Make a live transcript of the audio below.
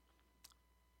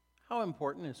How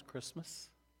important is Christmas?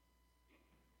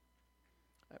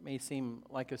 That may seem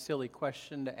like a silly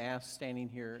question to ask standing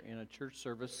here in a church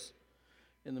service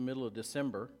in the middle of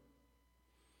December,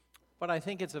 but I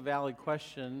think it's a valid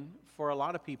question for a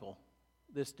lot of people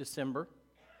this December.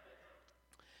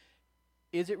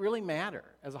 Is it really matter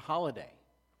as a holiday?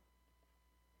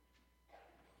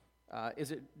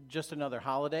 Is it just another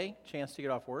holiday, chance to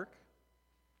get off work?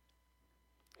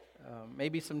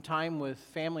 Maybe some time with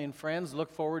family and friends,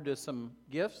 look forward to some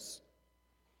gifts.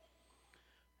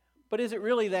 But is it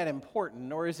really that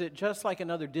important, or is it just like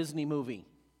another Disney movie?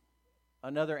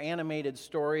 Another animated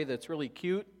story that's really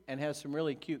cute and has some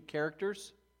really cute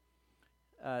characters?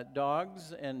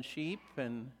 Dogs and sheep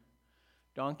and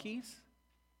donkeys?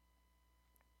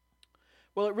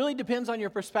 Well, it really depends on your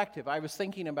perspective. I was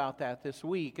thinking about that this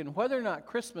week, and whether or not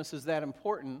Christmas is that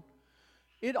important,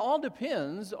 it all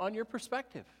depends on your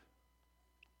perspective.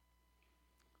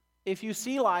 If you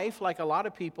see life like a lot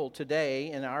of people today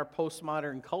in our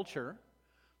postmodern culture,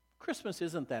 Christmas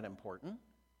isn't that important.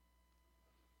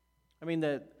 I mean,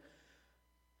 the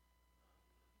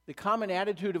common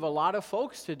attitude of a lot of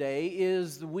folks today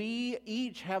is we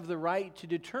each have the right to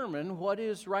determine what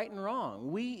is right and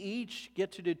wrong. We each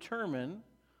get to determine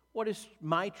what is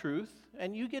my truth,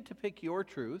 and you get to pick your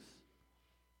truth.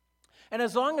 And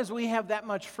as long as we have that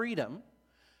much freedom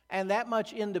and that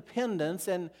much independence,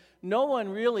 and no one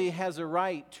really has a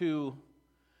right to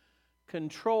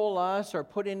control us or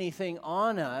put anything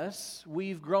on us,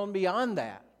 we've grown beyond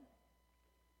that,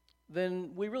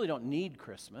 then we really don't need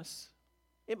Christmas.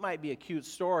 It might be a cute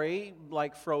story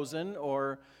like Frozen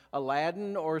or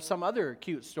Aladdin or some other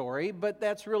cute story, but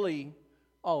that's really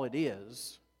all it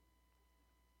is.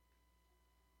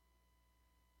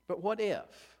 But what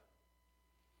if?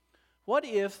 What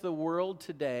if the world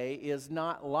today is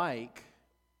not like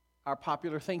our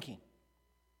popular thinking?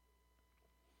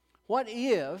 What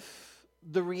if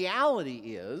the reality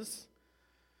is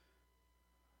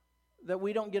that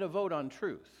we don't get a vote on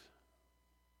truth?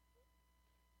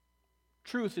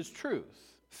 Truth is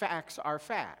truth. Facts are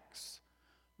facts.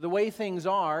 The way things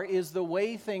are is the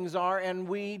way things are, and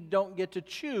we don't get to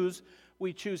choose.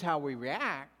 We choose how we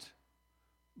react,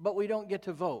 but we don't get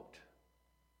to vote.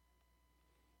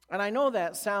 And I know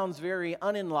that sounds very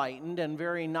unenlightened and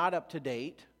very not up to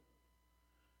date.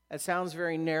 It sounds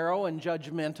very narrow and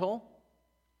judgmental.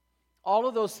 All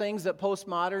of those things that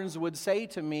postmoderns would say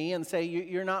to me and say,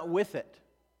 you're not with it.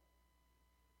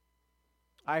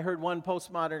 I heard one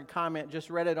postmodern comment, just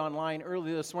read it online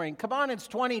earlier this morning. Come on, it's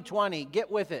 2020,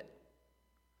 get with it.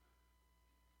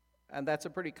 And that's a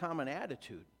pretty common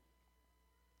attitude.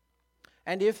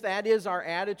 And if that is our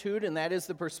attitude and that is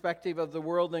the perspective of the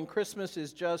world, then Christmas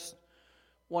is just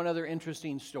one other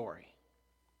interesting story.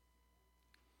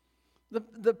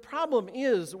 The problem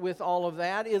is with all of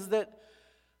that is that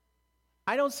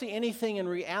I don't see anything in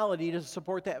reality to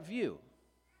support that view.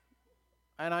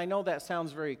 And I know that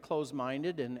sounds very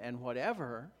closed-minded and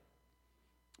whatever,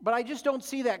 but I just don't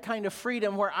see that kind of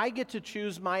freedom where I get to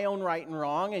choose my own right and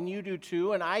wrong, and you do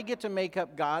too, and I get to make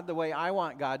up God the way I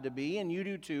want God to be, and you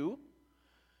do too.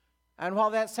 And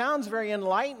while that sounds very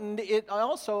enlightened, it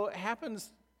also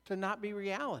happens to not be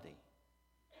reality.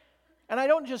 And I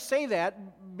don't just say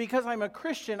that because I'm a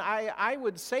Christian. I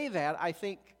would say that, I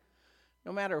think,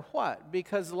 no matter what,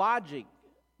 because logic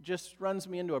just runs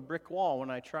me into a brick wall when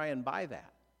I try and buy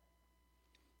that.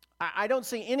 I don't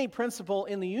see any principle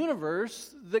in the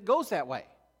universe that goes that way.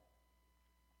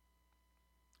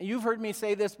 You've heard me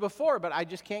say this before, but I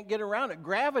just can't get around it.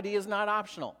 Gravity is not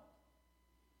optional.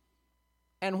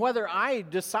 And whether I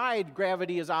decide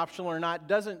gravity is optional or not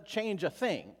doesn't change a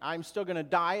thing. I'm still going to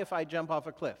die if I jump off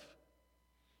a cliff.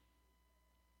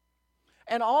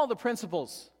 And all the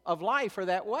principles of life are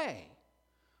that way.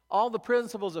 All the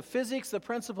principles of physics, the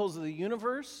principles of the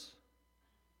universe,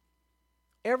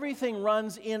 everything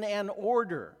runs in an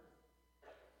order.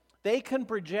 They can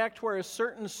project where a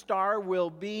certain star will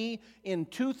be in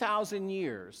 2,000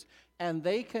 years, and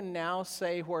they can now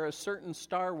say where a certain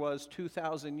star was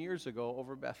 2,000 years ago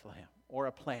over Bethlehem, or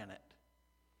a planet.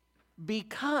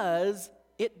 Because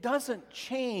it doesn't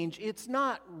change. It's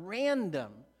not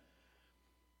random.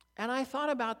 And I thought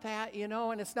about that,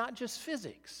 and it's not just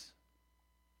physics.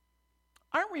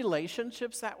 Aren't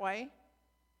relationships that way?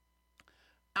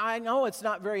 I know it's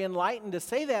not very enlightened to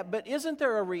say that, but isn't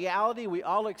there a reality we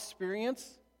all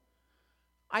experience?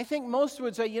 I think most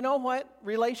would say, you know what?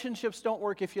 Relationships don't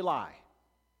work if you lie.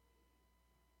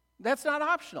 That's not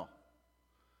optional.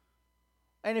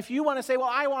 And if you want to say, well,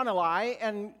 I want to lie,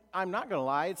 and I'm not going to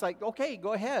lie, it's like, okay,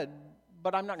 go ahead,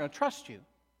 but I'm not going to trust you.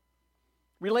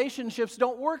 Relationships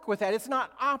don't work with that. It's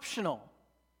not optional.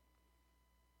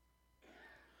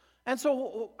 And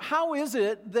so how is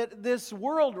it that this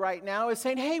world right now is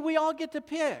saying, hey, we all get to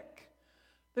pick?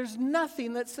 There's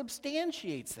nothing that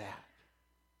substantiates that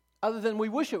other than we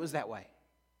wish it was that way.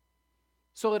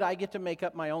 So that I get to make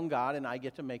up my own God and I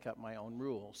get to make up my own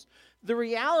rules. The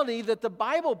reality that the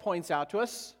Bible points out to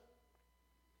us,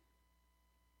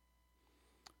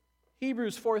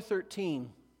 Hebrews 4:13,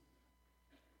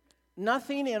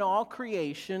 nothing in all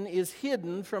creation is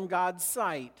hidden from God's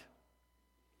sight.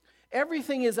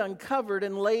 Everything is uncovered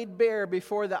and laid bare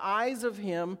before the eyes of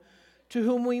Him to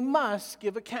whom we must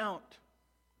give account.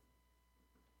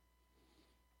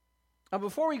 Now,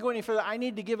 before we go any further, I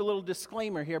need to give a little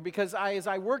disclaimer here because as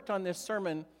I worked on this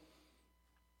sermon,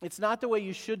 it's not the way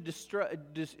you should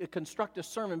construct a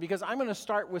sermon, because I'm going to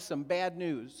start with some bad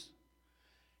news.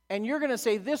 And you're going to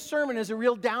say, this sermon is a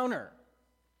real downer.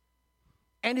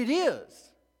 And it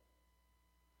is,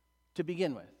 to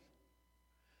begin with.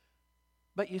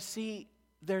 But you see,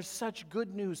 there's such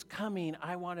good news coming,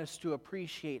 I want us to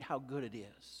appreciate how good it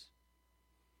is.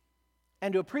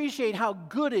 And to appreciate how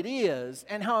good it is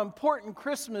and how important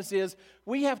Christmas is,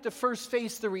 we have to first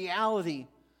face the reality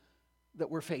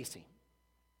that we're facing.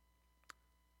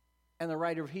 And the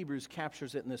writer of Hebrews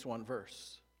captures it in this one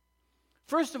verse.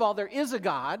 First of all, there is a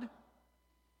God.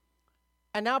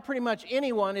 And now pretty much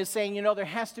anyone is saying, there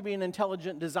has to be an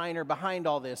intelligent designer behind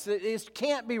all this. It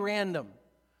can't be random.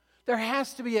 There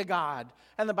has to be a God.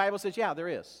 And the Bible says, yeah, there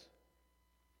is.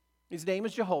 His name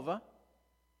is Jehovah.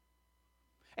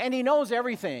 And He knows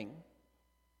everything.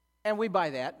 And we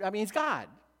buy that. I mean, He's God.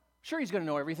 Sure, He's going to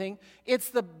know everything. It's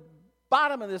the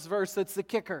bottom of this verse that's the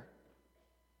kicker.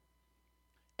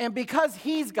 And because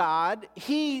He's God,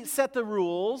 He set the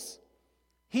rules.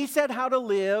 He said how to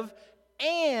live.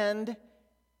 And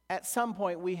at some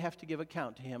point, we have to give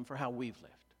account to Him for how we've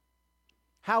lived.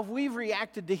 How we've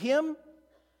reacted to Him.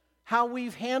 How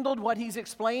we've handled what He's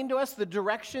explained to us. The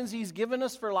directions He's given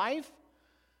us for life.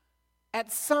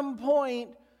 At some point,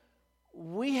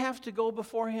 we have to go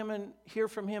before Him and hear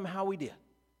from Him how we did.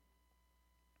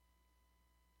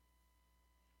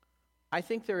 I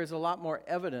think there is a lot more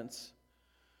evidence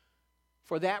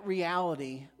for that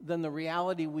reality than the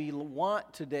reality we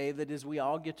want today, that is, we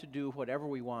all get to do whatever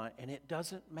we want, and it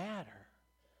doesn't matter.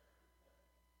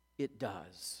 It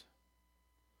does.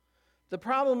 The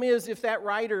problem is, if that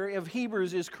writer of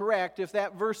Hebrews is correct, if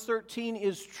that verse 13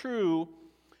 is true,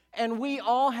 and we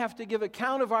all have to give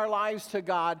account of our lives to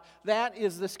God, that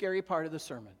is the scary part of the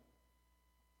sermon.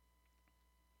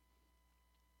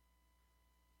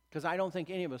 Because I don't think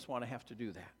any of us want to have to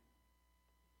do that.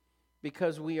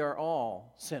 Because we are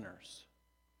all sinners.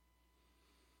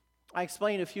 I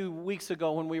explained a few weeks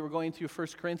ago when we were going through 1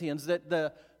 Corinthians that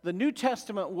the New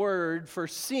Testament word for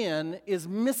sin is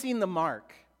missing the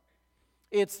mark.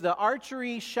 It's the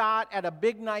archery shot at a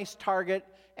big, nice target,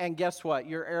 and guess what?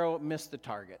 Your arrow missed the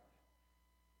target.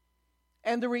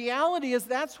 And the reality is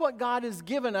that's what God has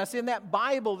given us in that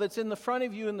Bible that's in the front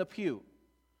of you in the pew.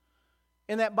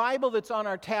 In that Bible that's on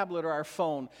our tablet or our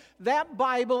phone. That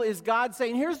Bible is God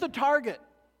saying, here's the target.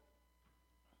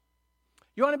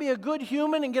 You want to be a good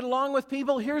human and get along with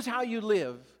people? Here's how you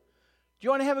live. Do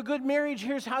you want to have a good marriage?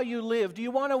 Here's how you live. Do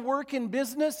you want to work in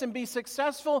business and be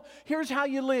successful? Here's how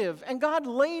you live. And God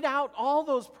laid out all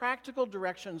those practical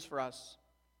directions for us.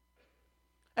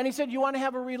 And He said, you want to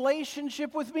have a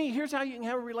relationship with me? Here's how you can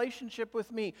have a relationship with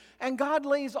me. And God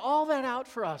lays all that out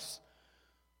for us.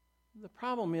 The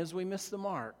problem is we miss the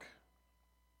mark.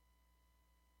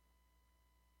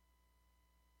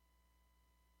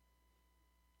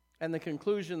 And the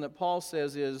conclusion that Paul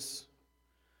says is,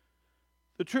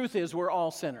 the truth is we're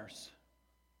all sinners.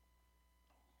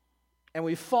 And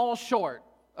we fall short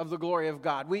of the glory of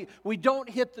God. We don't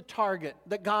hit the target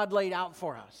that God laid out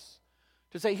for us.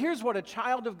 To say, here's what a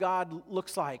child of God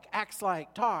looks like, acts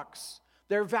like, talks,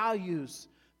 their values.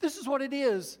 This is what it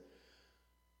is.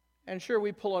 And sure,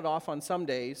 we pull it off on some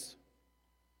days.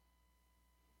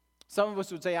 Some of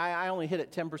us would say, I only hit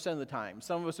it 10% of the time.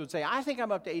 Some of us would say, I think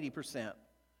I'm up to 80%.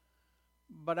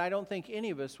 But I don't think any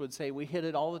of us would say we hit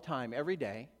it all the time, every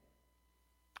day,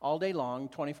 all day long,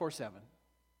 24/7.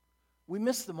 We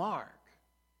miss the mark.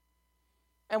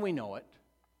 And we know it.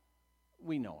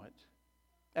 We know it.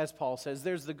 As Paul says,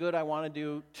 there's the good I want to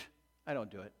do. I don't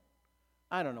do it.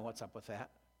 I don't know what's up with that.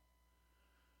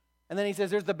 And then he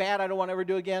says, there's the bad I don't want to ever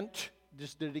do again.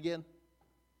 Just did it again.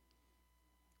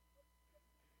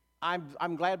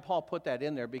 I'm glad Paul put that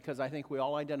in there because I think we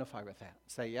all identify with that.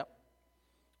 Say, yep,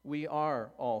 we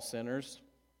are all sinners.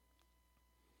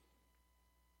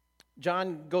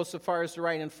 John goes so far as to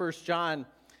write in 1 John,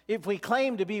 if we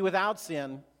claim to be without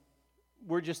sin,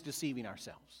 we're just deceiving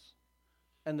ourselves.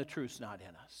 And the truth's not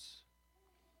in us.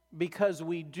 because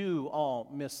we do all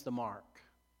miss the mark.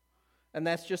 And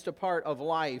that's just a part of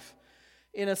life.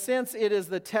 In a sense, it is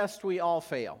the test we all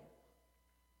fail.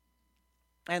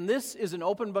 And this is an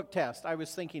open book test. I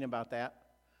was thinking about that.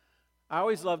 I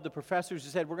always loved the professors who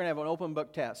said, we're going to have an open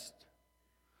book test.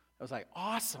 I was like,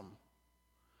 awesome.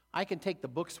 I can take the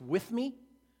books with me,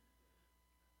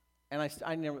 and I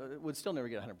would still never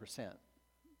get 100%.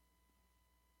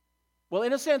 Well,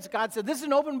 in a sense, God said, this is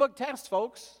an open book test,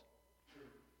 folks.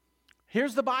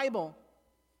 Here's the Bible.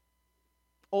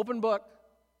 Open book.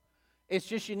 It's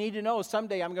just you need to know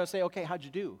someday I'm going to say, okay, how'd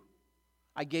you do?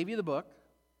 I gave you the book.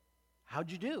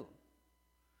 How'd you do?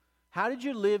 How did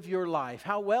you live your life?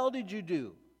 How well did you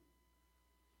do?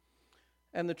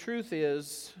 And the truth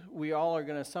is, we all are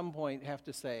going to at some point have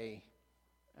to say,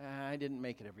 I didn't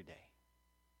make it every day.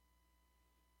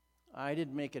 I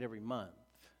didn't make it every month.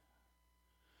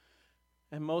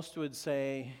 And most would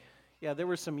say, yeah, there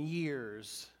were some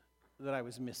years that I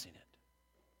was missing it.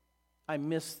 I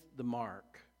missed the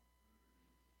mark.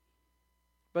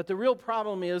 But the real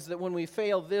problem is that when we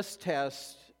fail this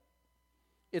test,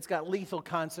 it's got lethal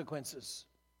consequences.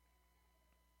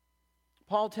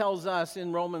 Paul tells us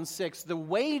in Romans 6, the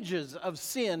wages of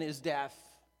sin is death.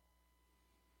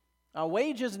 A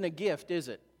wage isn't a gift, is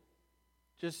it?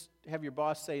 Just have your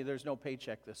boss say there's no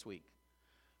paycheck this week.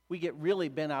 We get really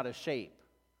bent out of shape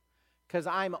because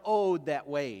I'm owed that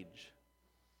wage.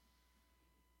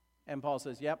 And Paul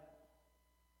says, yep.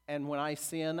 And when I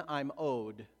sin, I'm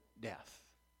owed death.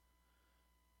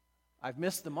 I've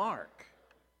missed the mark.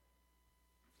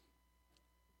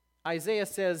 Isaiah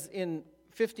says in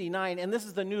 59, and this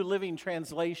is the New Living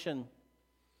Translation,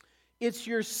 it's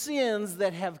your sins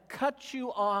that have cut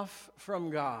you off from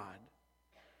God.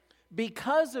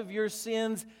 Because of your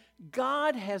sins,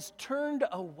 God has turned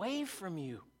away from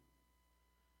you.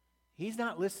 He's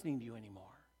not listening to you anymore.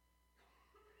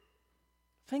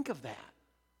 Think of that.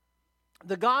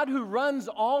 The God who runs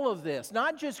all of this,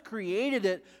 not just created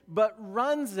it, but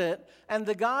runs it, and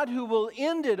the God who will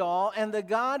end it all, and the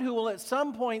God who will at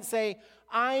some point say,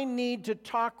 I need to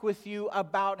talk with you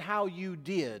about how you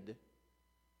did.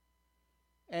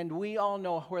 And we all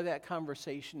know where that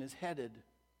conversation is headed.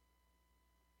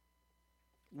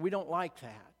 We don't like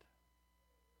that.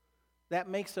 That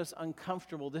makes us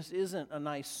uncomfortable. This isn't a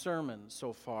nice sermon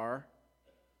so far.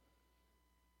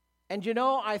 And you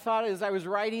know, I thought as I was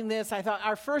writing this, I thought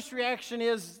our first reaction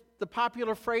is the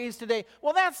popular phrase today,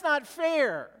 well, that's not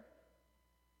fair.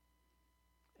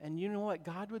 And you know what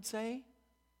God would say?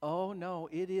 Oh, no,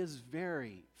 it is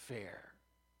very fair.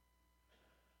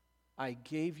 I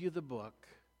gave you the book,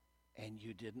 and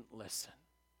you didn't listen.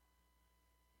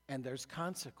 And there's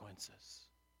consequences.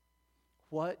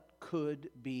 What could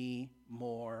be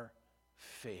more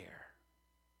fair?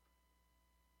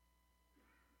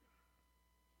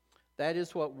 That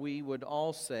is what we would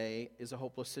all say is a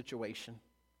hopeless situation.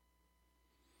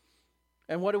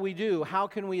 And what do? How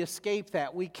can we escape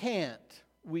that? We can't.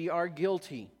 We are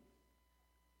guilty.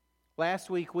 Last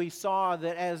week we saw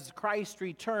that as Christ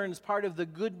returns, part of the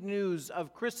good news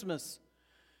of Christmas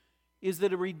is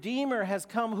that a Redeemer has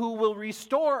come who will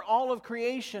restore all of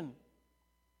creation.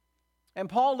 And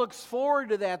Paul looks forward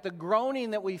to that, the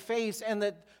groaning that we face, and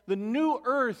that the new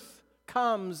earth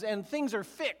comes and things are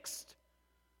fixed.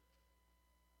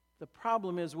 The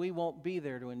problem is we won't be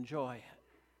there to enjoy it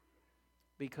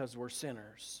because we're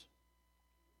sinners.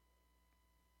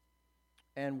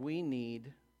 And we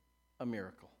need a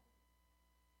miracle.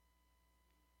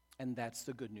 And that's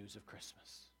the good news of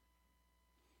Christmas.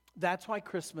 That's why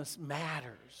Christmas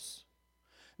matters.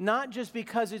 Not just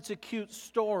because it's a cute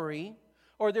story,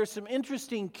 or there's some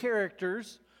interesting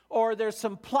characters, or there's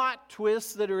some plot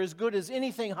twists that are as good as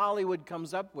anything Hollywood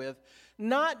comes up with.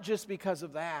 Not just because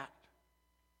of that,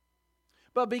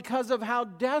 but because of how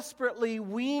desperately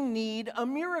we need a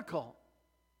miracle.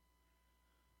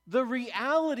 The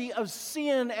reality of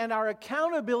sin and our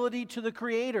accountability to the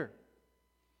Creator.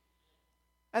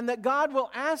 And that God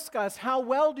will ask us, how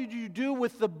well did you do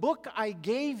with the book I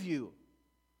gave you?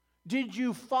 Did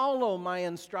you follow my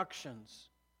instructions?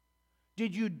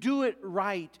 Did you do it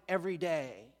right every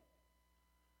day?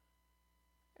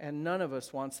 And none of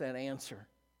us wants that answer.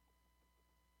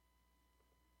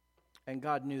 And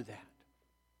God knew that.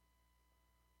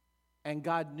 And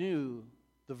God knew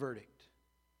the verdict.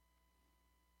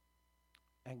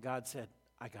 And God said,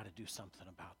 I got to do something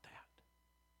about that.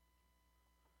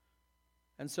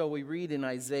 And so we read in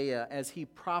Isaiah as he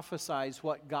prophesies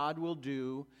what God will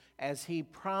do, as he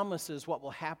promises what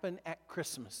will happen at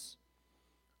Christmas.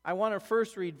 I want to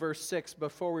first read verse 6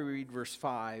 before we read verse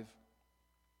 5.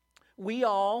 We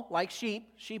all, like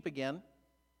sheep again,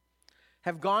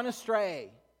 have gone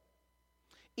astray.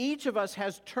 Each of us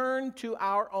has turned to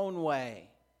our own way.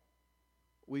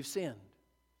 We've sinned.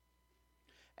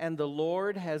 And the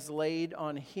Lord has laid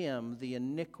on him the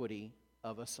iniquity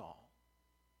of us all.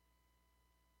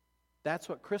 That's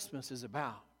what Christmas is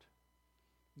about.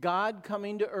 God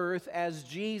coming to earth as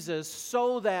Jesus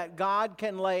so that God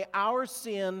can lay our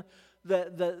sin,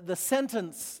 the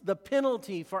sentence, the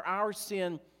penalty for our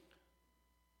sin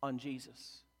on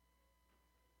Jesus.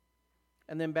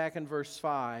 And then back in verse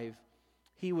 5,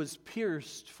 he was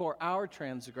pierced for our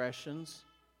transgressions.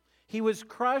 He was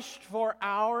crushed for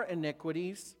our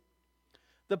iniquities.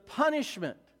 The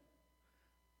punishment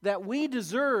that we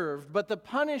deserved, but the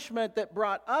punishment that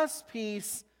brought us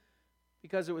peace,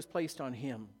 because it was placed on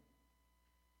him.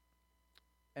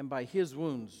 And by his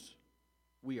wounds,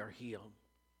 we are healed.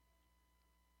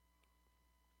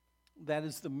 That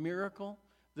is the miracle,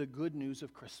 the good news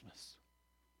of Christmas.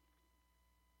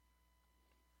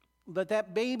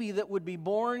 That baby that would be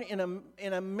born in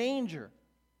a manger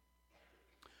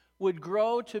would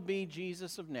grow to be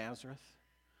Jesus of Nazareth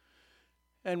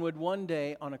and would one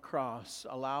day on a cross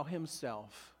allow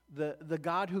himself, the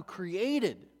God who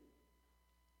created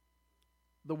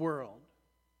the world,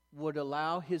 would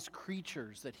allow his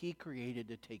creatures that he created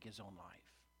to take his own life.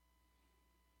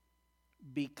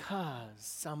 Because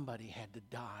somebody had to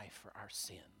die for our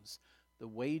sins. The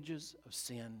wages of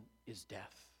sin is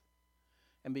death.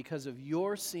 And because of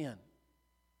your sin,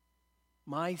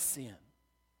 my sin,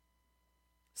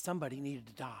 somebody needed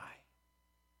to die.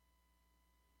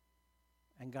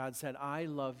 And God said, I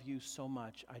love you so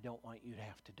much, I don't want you to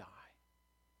have to die.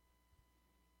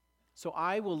 So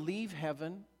I will leave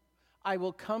heaven, I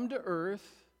will come to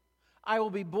earth, I will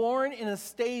be born in a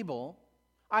stable,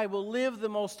 I will live the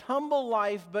most humble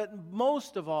life, but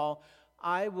most of all,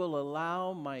 I will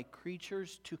allow my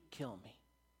creatures to kill me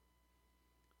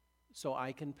so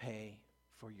I can pay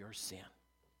for your sin.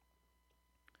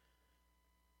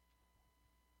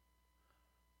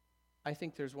 I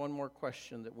think there's one more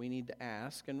question that we need to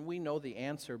ask, and we know the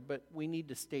answer, but we need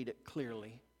to state it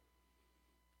clearly.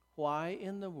 Why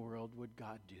in the world would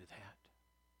God do that?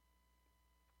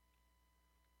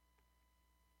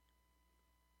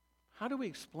 How do we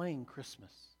explain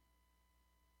Christmas?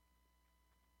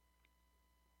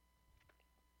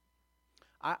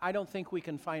 I don't think we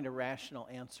can find a rational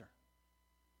answer.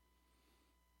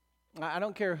 I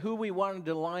don't care who we wanted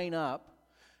to line up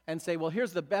and say, well,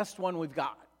 here's the best one we've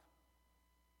got.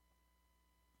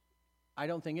 I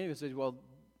don't think anyone says, well,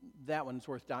 that one's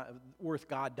worth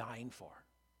God dying for.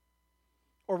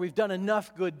 Or we've done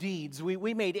enough good deeds.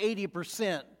 We made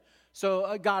 80%,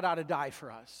 so God ought to die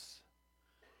for us.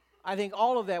 I think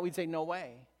all of that we'd say, no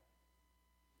way.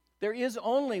 There is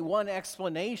only one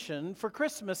explanation for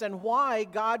Christmas and why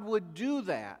God would do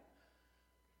that.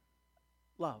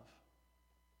 Love.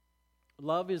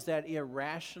 Love is that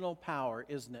irrational power,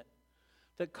 isn't it?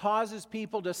 That causes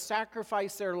people to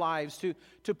sacrifice their lives,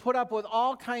 to put up with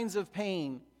all kinds of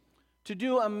pain, to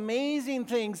do amazing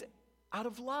things out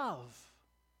of love.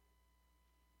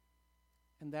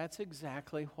 And that's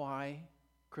exactly why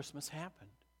Christmas happened.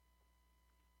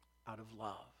 Out of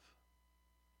love.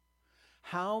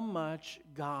 How much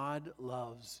God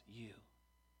loves you.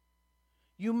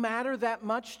 You matter that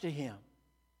much to him.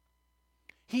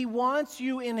 He wants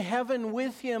you in heaven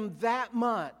with him that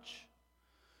much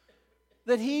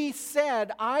that he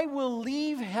said, I will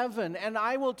leave heaven and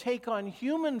I will take on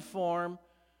human form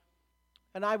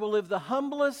and I will live the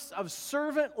humblest of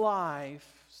servant lives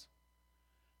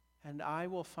and I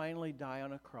will finally die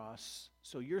on a cross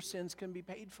so your sins can be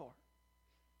paid for.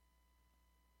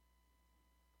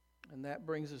 And that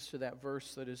brings us to that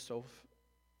verse that is so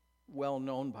well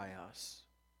known by us.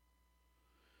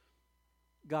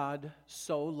 God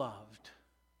so loved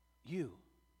you.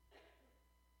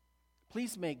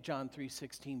 Please make John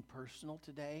 3:16 personal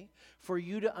today for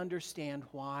you to understand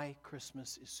why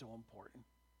Christmas is so important.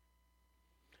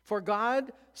 For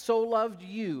God so loved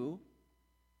you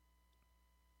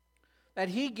that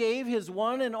he gave his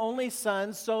one and only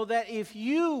Son so that if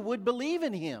you would believe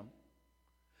in him,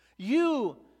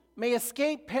 you may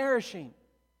escape perishing,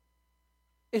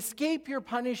 escape your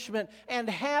punishment, and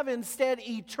have instead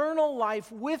eternal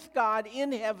life with God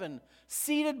in heaven,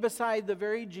 seated beside the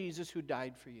very Jesus who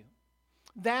died for you.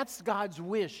 That's God's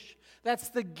wish. That's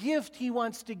the gift he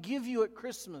wants to give you at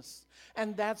Christmas.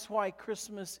 And that's why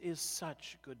Christmas is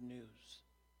such good news.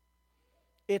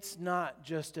 It's not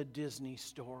just a Disney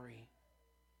story.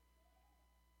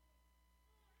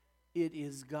 It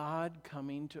is God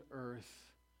coming to earth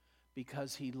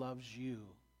because he loves you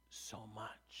so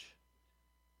much.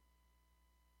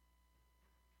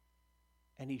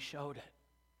 And he showed it.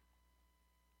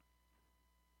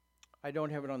 I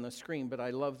don't have it on the screen, but I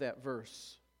love that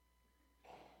verse.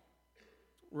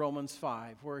 Romans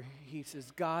 5, where he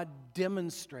says, God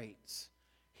demonstrates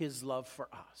his love for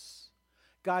us.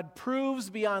 God proves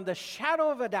beyond the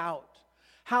shadow of a doubt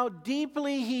how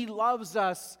deeply he loves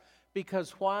us,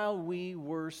 because while we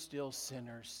were still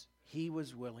sinners, he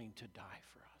was willing to die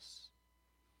for us.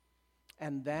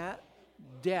 And that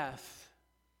death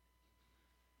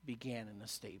began in a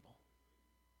stable.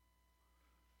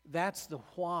 That's the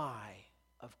why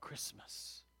of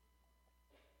Christmas.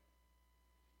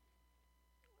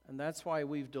 And that's why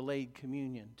we've delayed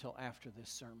communion till after this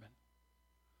sermon.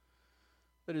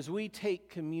 But as we take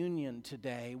communion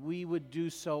today, we would do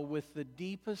so with the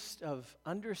deepest of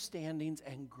understandings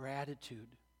and gratitude.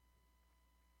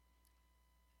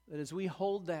 That as we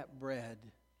hold that bread,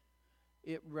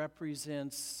 it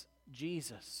represents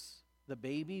Jesus, the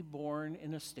baby born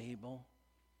in a stable,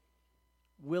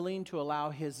 willing to allow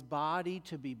his body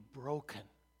to be broken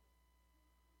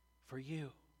for you.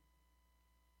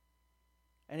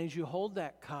 And as you hold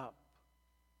that cup,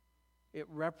 it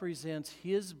represents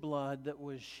his blood that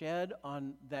was shed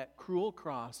on that cruel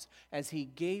cross as he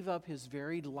gave up his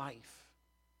very life.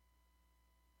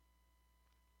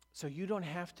 So you don't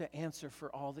have to answer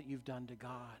for all that you've done to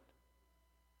God.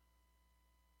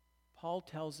 Paul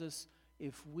tells us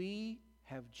if we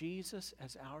have Jesus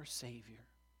as our Savior,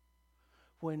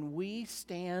 when we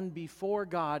stand before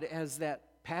God, as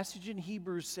that passage in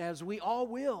Hebrews says, we all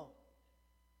will.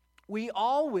 We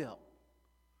all will.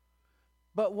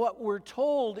 But what we're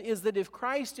told is that if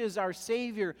Christ is our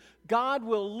Savior, God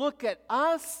will look at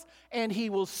us and he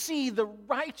will see the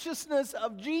righteousness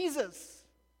of Jesus.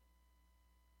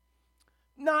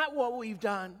 Not what we've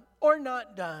done or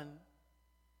not done.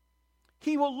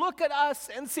 He will look at us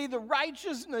and see the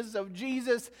righteousness of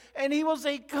Jesus, and he will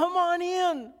say, come on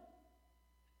in.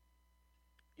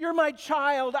 You're my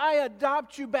child. I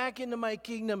adopt you back into my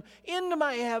kingdom, into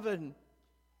my heaven.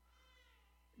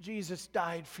 Jesus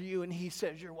died for you, and he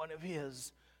says you're one of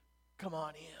his. Come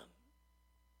on in.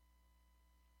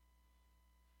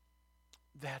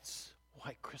 That's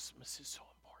why Christmas is so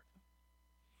important.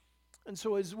 And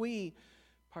so as we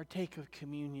partake of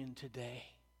communion today,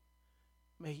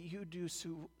 may you do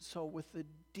so with the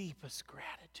deepest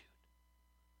gratitude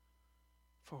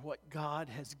for what God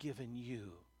has given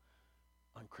you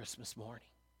on Christmas morning.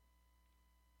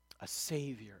 A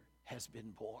Savior has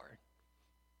been born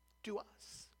to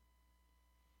us.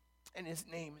 And his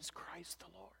name is Christ the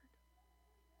Lord.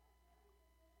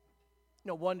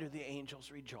 No wonder the angels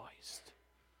rejoiced.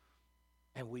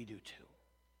 And we do too.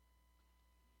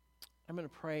 I'm going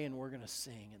to pray and we're going to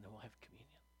sing and then we'll have communion.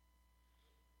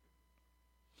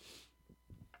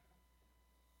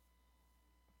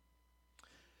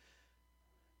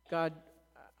 God,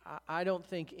 I don't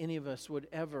think any of us would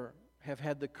ever have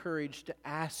had the courage to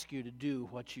ask you to do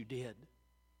what you did.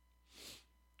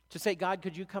 To say, God,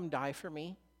 could you come die for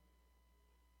me?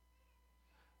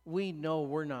 We know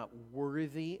we're not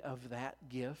worthy of that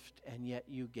gift, and yet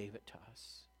you gave it to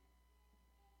us.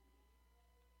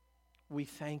 We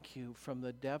thank you from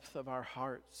the depth of our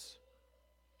hearts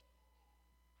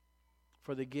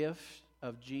for the gift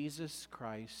of Jesus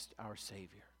Christ, our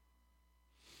Savior.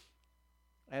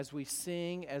 As we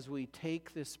sing, as we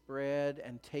take this bread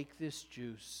and take this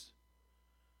juice,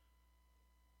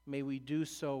 may we do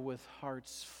so with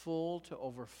hearts full to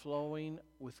overflowing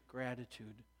with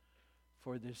gratitude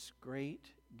for this great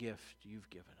gift you've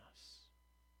given us.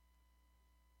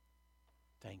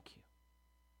 Thank you.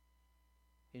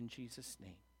 In Jesus'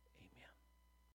 name.